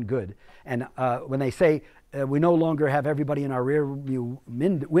darn good. And when they say we no longer have everybody in our rear view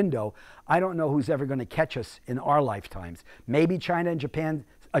window, I don't know who's ever going to catch us in our lifetimes. Maybe China and Japan,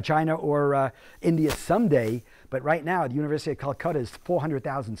 China or India someday, but right now the University of Calcutta is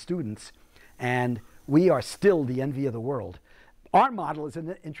 400,000 students, and we are still the envy of the world. Our model is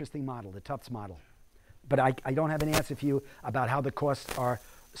an interesting model, the Tufts model. But I don't have an answer for you about how the costs are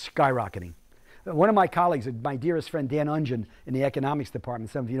skyrocketing. One of my colleagues, my dearest friend Dan Ungen in the economics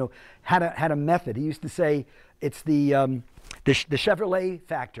department, some of you know, had a method. He used to say it's the Chevrolet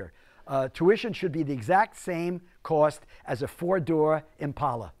factor. Tuition should be the exact same cost as a four-door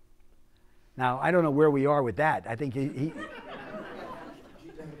Impala. Now, I don't know where we are with that. I think he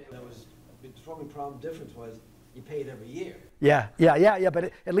That was the only problem difference was you paid every year. Yeah,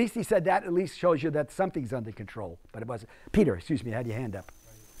 but at least he said that at least shows you that something's under control. But it wasn't. Peter, excuse me, had your hand up.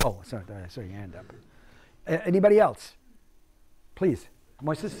 Oh, sorry, I saw your hand up. Anybody else? Please.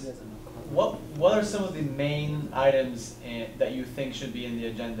 Moises? What are some of the main items that you think should be in the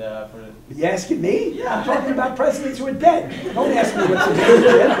agenda for the... You asking me? Yeah. I'm talking about presidents who are dead. Don't ask me what's in the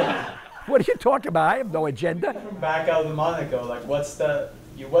agenda. What are you talking about? I have no agenda. From Bacow to Monaco, like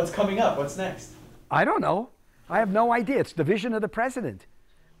what's coming up? What's next? I don't know. I have no idea. It's the vision of the president.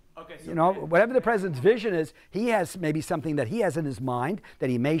 Okay, so you know, whatever the president's vision is, he has maybe something that he has in his mind that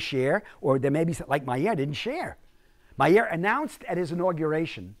he may share, or there may be, like Mayer didn't share. Mayer announced at his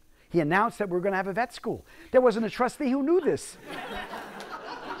inauguration, he announced that we're going to have a vet school. There wasn't a trustee who knew this.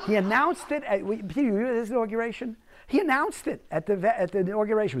 He announced it at his inauguration. He announced it at the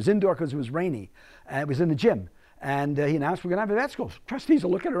inauguration. It was indoor because it was rainy. It was in the gym. And he announced we're going to have a vet school. Trustees are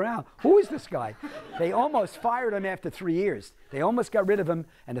looking around. Who is this guy? They almost fired him after 3 years. They almost got rid of him.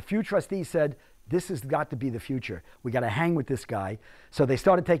 And a few trustees said, this has got to be the future. We got to hang with this guy. So they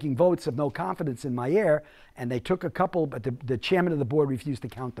started taking votes of no confidence in Mayer. And they took a couple, but the chairman of the board refused to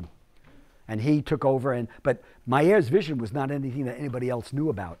count them. And he took over. But Mayer's vision was not anything that anybody else knew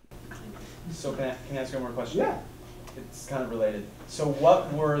about. So can I ask you one more question? Yeah. It's kind of related. So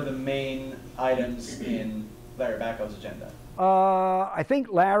what were the main items in Larry Bacow's agenda? I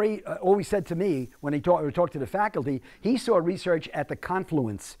think Larry always said to me when he talked to the faculty, he saw research at the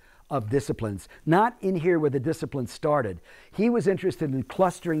confluence of disciplines, not in here where the disciplines started. He was interested in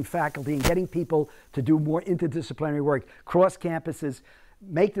clustering faculty and getting people to do more interdisciplinary work, cross campuses,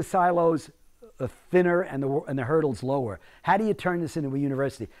 make the silos thinner and the hurdles lower. How do you turn this into a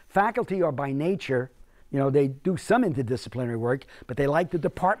university? Faculty are by nature, you know, they do some interdisciplinary work, but they like the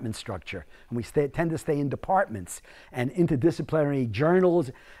department structure. And we tend to stay in departments and interdisciplinary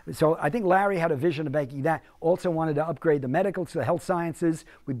journals. So I think Larry had a vision of making that. Also wanted to upgrade the medical to the health sciences.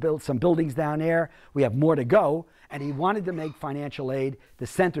 We built some buildings down there. We have more to go. And he wanted to make financial aid the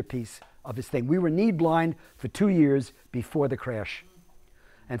centerpiece of his thing. We were need blind for 2 years before the crash.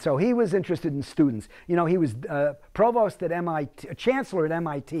 And so he was interested in students. You know, he was provost at MIT, chancellor at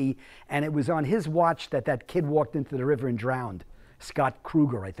MIT, and it was on his watch that that kid walked into the river and drowned. Scott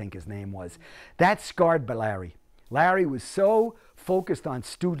Kruger, I think his name was. That scarred by Larry. Larry was so focused on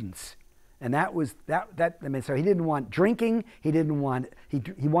students. And that was, I mean, so he didn't want drinking, he wanted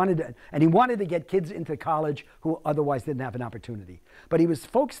to get kids into college who otherwise didn't have an opportunity. But he was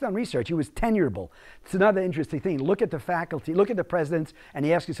focused on research, he was tenurable. It's another interesting thing. Look at the faculty, look at the presidents, and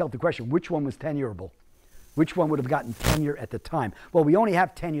you ask yourself the question, which one was tenurable? Which one would have gotten tenure at the time? Well, we only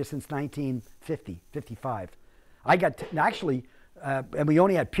have tenure since 1950, 55. I got, and we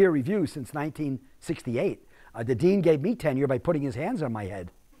only had peer review since 1968. The dean gave me tenure by putting his hands on my head.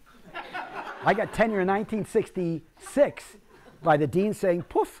 I got tenure in 1966 by the dean saying,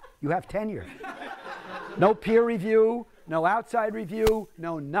 poof, you have tenure. No peer review, no outside review,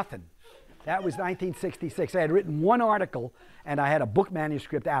 no nothing. That was 1966. I had written one article, and I had a book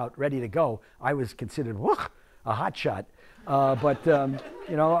manuscript out, ready to go. I was considered a hotshot.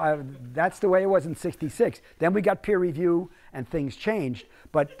 You know, that's the way it was in '66. Then we got peer review, and things changed.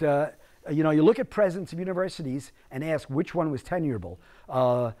 But you know, you look at presidents of universities and ask which one was tenurable.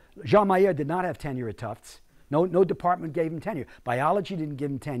 Jean Mayer did not have tenure at Tufts. No department gave him tenure. Biology didn't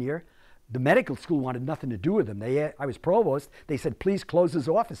give him tenure. The medical school wanted nothing to do with him. I was provost. They said, please close his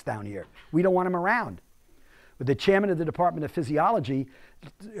office down here. We don't want him around. With the chairman of the Department of Physiology,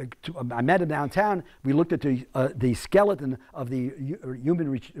 I met him downtown. We looked at the skeleton of the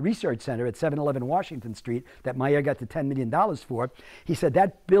Human Research Center at 711 Washington Street that Mayer got the $10 million for. He said,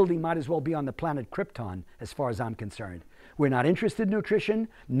 that building might as well be on the planet Krypton as far as I'm concerned. We're not interested in nutrition.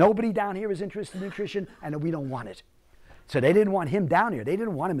 Nobody down here is interested in nutrition, and we don't want it. So they didn't want him down here. They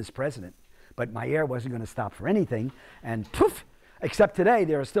didn't want him as president. But Mayer wasn't going to stop for anything. And poof, except today,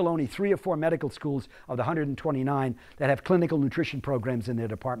 there are still only 3 or 4 medical schools of the 129 that have clinical nutrition programs in their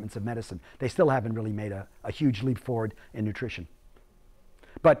departments of medicine. They still haven't really made a huge leap forward in nutrition.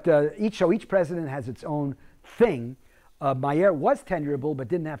 But each president has its own thing. Mayer was tenurable, but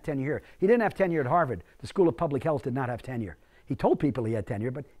didn't have tenure here. He didn't have tenure at Harvard. The School of Public Health did not have tenure. He told people he had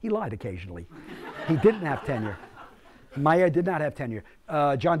tenure, but he lied occasionally. He didn't have tenure. Mayer did not have tenure.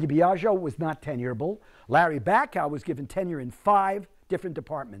 John DiBiagio was not tenurable. Larry Bacow was given tenure in 5 different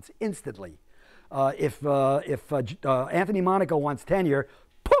departments instantly. If Anthony Monaco wants tenure,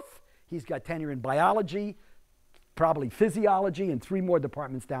 poof, he's got tenure in biology, probably physiology, and 3 more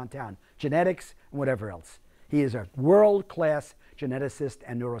departments downtown, genetics, and whatever else. He is a world-class geneticist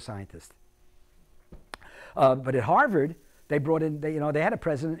and neuroscientist. But at Harvard, they brought in, they had a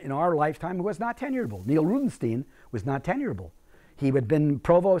president in our lifetime who was not tenurable. Neil Rudenstein was not tenurable. He had been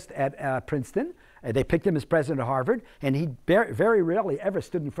provost at Princeton. They picked him as president of Harvard, and he very rarely ever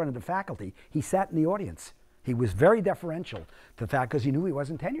stood in front of the faculty. He sat in the audience. He was very deferential to the fact because he knew he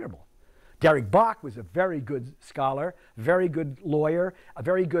wasn't tenurable. Derek Bach was a very good scholar, very good lawyer, a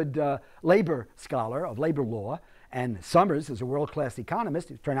very good labor scholar of labor law, and Summers is a world-class economist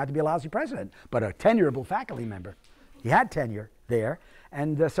who turned out to be a lousy president, but a tenurable faculty member. He had tenure there,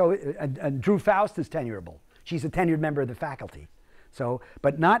 and Drew Faust is tenurable. She's a tenured member of the faculty. So,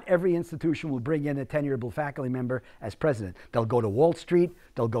 but not every institution will bring in a tenurable faculty member as president. They'll go to Wall Street,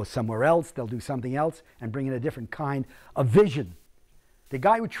 they'll go somewhere else, they'll do something else, and bring in a different kind of vision. The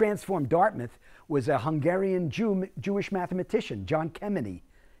guy who transformed Dartmouth was a Hungarian Jewish mathematician, John Kemeny.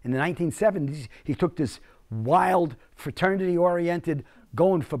 In the 1970s, he took this wild, fraternity-oriented,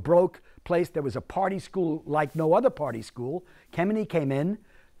 going for broke place. There was a party school like no other party school. Kemeny came in,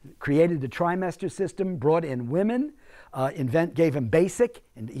 created the trimester system, brought in women, gave him BASIC,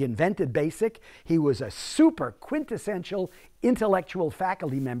 and he invented BASIC. He was a super quintessential intellectual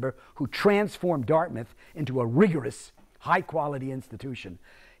faculty member who transformed Dartmouth into a rigorous, high-quality institution.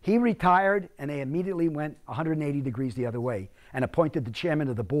 He retired, and they immediately went 180 degrees the other way and appointed the chairman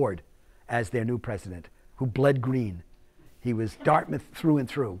of the board as their new president, who bled green. He was Dartmouth through and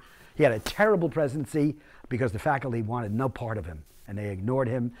through. He had a terrible presidency because the faculty wanted no part of him, and they ignored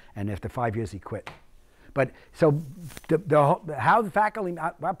him, and after 5 years he quit. But so how the faculty,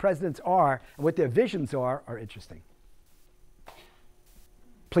 our presidents are, and what their visions are interesting.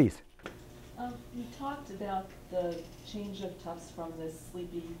 Please. You talked about the change of Tufts from this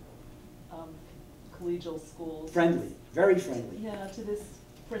sleepy collegial school. Friendly, very friendly. Yeah, to this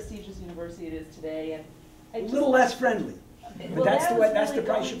prestigious university it is today. And A little less friendly. But that's the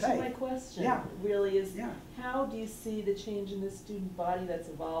price you pay. My question really is, how do you see the change in the student body that's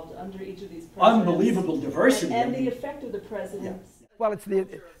evolved under each of these presidents? Unbelievable diversity. And the effect of the presidents. Yeah. Well, it's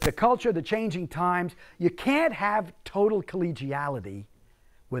the culture, the changing times. You can't have total collegiality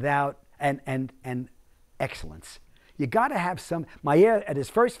without and excellence. You got to have some. Mayer, at his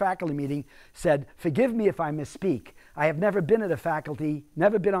first faculty meeting, said, "Forgive me if I misspeak. I have never been on a faculty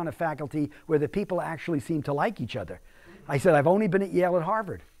where the people actually seem to like each other." I said, "I've only been at Yale and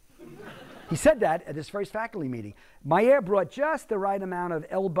Harvard." He said that at his first faculty meeting. Mayer brought just the right amount of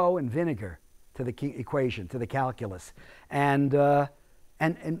elbow and vinegar to the equation, to the calculus, and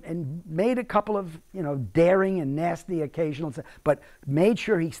made a couple of daring and nasty occasional, but made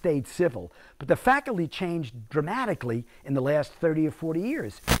sure he stayed civil. But the faculty changed dramatically in the last 30 or 40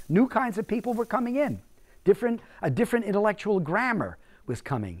 years. New kinds of people were coming in. A different intellectual grammar was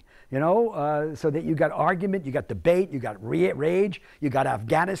coming. So that you got argument, you got debate, you got rage, you got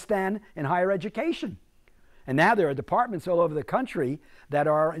Afghanistan in higher education. And now there are departments all over the country that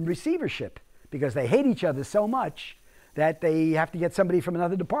are in receivership because they hate each other so much that they have to get somebody from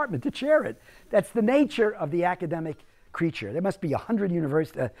another department to chair it. That's the nature of the academic creature. There must be 100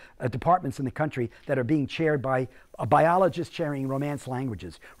 departments in the country that are being chaired by a biologist chairing Romance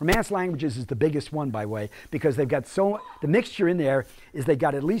languages. Romance languages is the biggest one, by the way, because they've got the mixture in there is they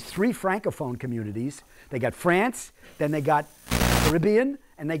got at least 3 francophone communities. They got France, then they got Caribbean,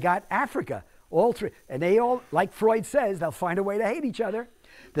 and they got Africa. All 3. And they all, like Freud says, they'll find a way to hate each other.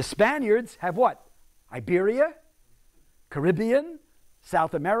 The Spaniards have what? Iberia, Caribbean,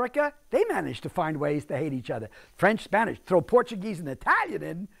 South America. They managed to find ways to hate each other. French, Spanish, throw Portuguese and Italian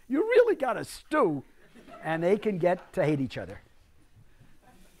in, you really got a stew, and they can get to hate each other.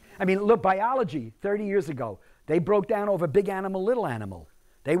 I mean, look, biology, 30 years ago, they broke down over big animal, little animal.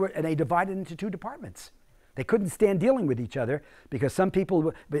 And they divided into 2 departments. They couldn't stand dealing with each other because some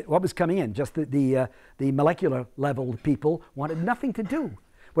people, what was coming in, just the molecular level people wanted nothing to do.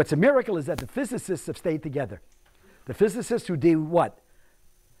 What's a miracle is that the physicists have stayed together. The physicists who do what?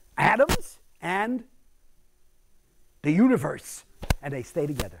 Atoms and the universe, and they stay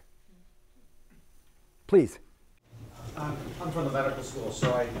together. Please. I'm from the medical school,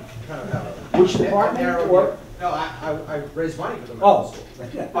 so I kind of have a... Which department? No, I raised money for the medical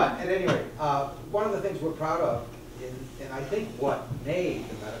school. But at any rate, one of the things we're proud of, and I think what made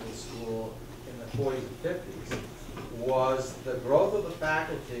the medical school in the 40s and 50s, was the growth of the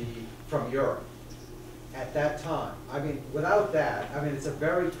faculty from Europe at that time. I mean, without that, I mean, it's a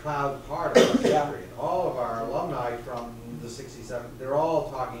very proud part of our history. And all of our alumni from the 67, they're all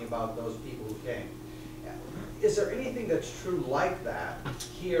talking about those people who came. Is there anything that's true like that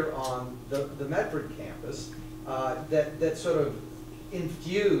here on the Medford campus that sort of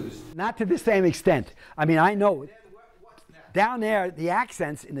infused? Not to the same extent. I mean, I know down there, the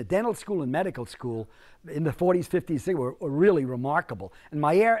accents in the dental school and medical school in the 40s, 50s, they were really remarkable. And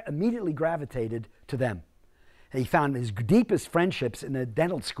Meyer immediately gravitated to them. He found his deepest friendships in the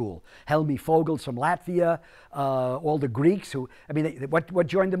dental school. Helmi Fogels from Latvia, all the Greeks who, I mean, what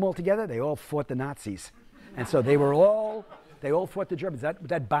joined them all together? They all fought the Nazis. And so they all fought the Germans.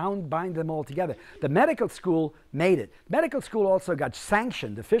 That bind them all together. The medical school made it. Medical school also got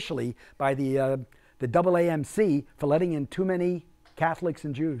sanctioned officially by the AAMC for letting in too many Catholics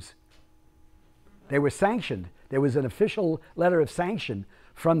and Jews. They were sanctioned. There was an official letter of sanction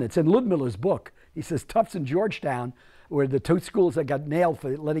from them. It's in Ludmilla's book. He says Tufts and Georgetown were the 2 schools that got nailed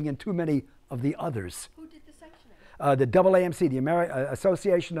for letting in too many of the others. Who did the sanctioning? The AAMC, the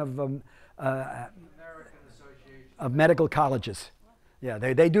Association of Medical Colleges. Yeah,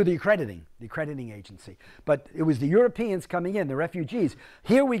 they do the accrediting agency. But it was the Europeans coming in, the refugees.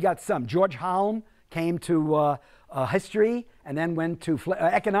 Here we got some. George Halm came to history and then went to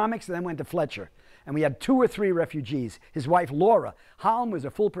economics and then went to Fletcher. And we had 2 or 3 refugees. His wife, Laura. Halm was a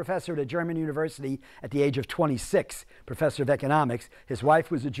full professor at a German university at the age of 26, professor of economics. His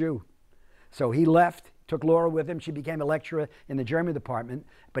wife was a Jew. So he left, took Laura with him. She became a lecturer in the German department,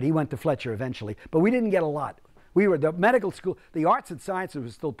 but he went to Fletcher eventually. But we didn't get a lot. We were the medical school, the arts and sciences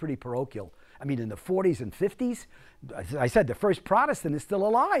was still pretty parochial. I mean, in the 40s and 50s, as I said, the first Protestant is still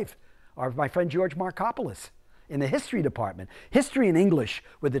alive, my friend George Markopoulos in the history department. History and English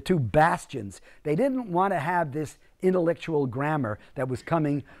were the 2 bastions. They didn't want to have this intellectual grammar that was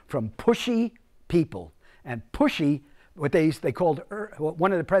coming from pushy people. And pushy, what they called,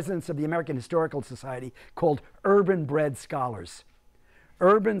 one of the presidents of the American Historical Society called urban-bred scholars.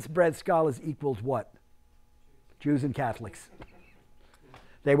 Urban-bred scholars equaled what? Jews and Catholics.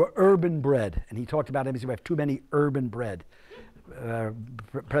 They were urban-bred, and he talked about them as we have too many urban-bred.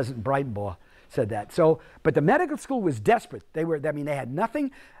 President Breitenbaugh said that. So, but the medical school was desperate. They had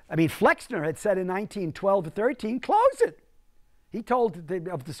nothing. I mean, Flexner had said in 1912 or 13, close it. He told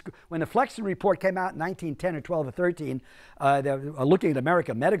when the Flexner report came out in 1910 or 12 or 13, they were looking at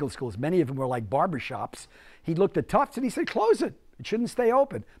American medical schools. Many of them were like barbershops. He looked at Tufts and he said, close it. It shouldn't stay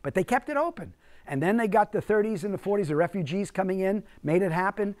open. But they kept it open. And then they got the 30s and the 40s, the refugees coming in, made it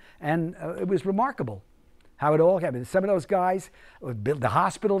happen, and it was remarkable how it all happened. Some of those guys, the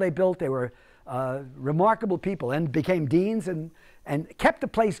hospital they built, they were remarkable people and became deans and kept the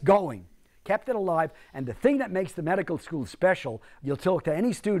place going, kept it alive. And the thing that makes the medical school special, you'll talk to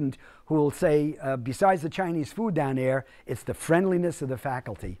any student who will say, besides the Chinese food down there, it's the friendliness of the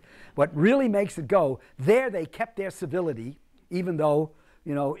faculty. What really makes it go, there they kept their civility, even though,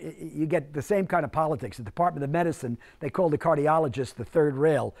 you know, you get the same kind of politics. The Department of Medicine, they call the cardiologist the third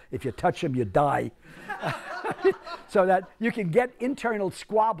rail. If you touch him, you die. So that you can get internal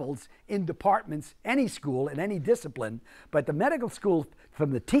squabbles in departments, any school, in any discipline. But the medical school,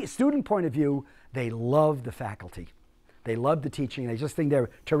 from the student point of view, they love the faculty. They love the teaching. They just think they're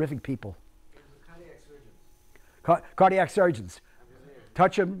terrific people. Cardiac surgeons. Cardiac surgeons.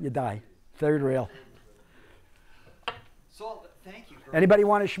 Touch them, you die. Third rail. So, thank you. very Anybody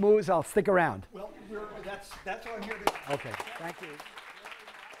want to schmooze? I'll stick around. much. Well, that's what I'm here to. Okay, thank you.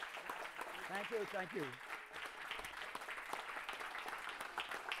 Thank you, thank you.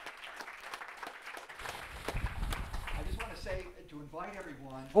 I just want to say, to invite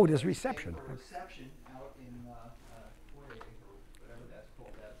everyone. Oh, there's reception. A reception out in, foyer, or whatever that's called,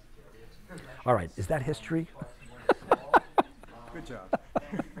 that's. All right, is that history? Good job.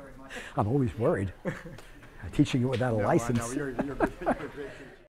 Thank you very much. I'm always worried. Teaching it without a license. No, you're a great teacher.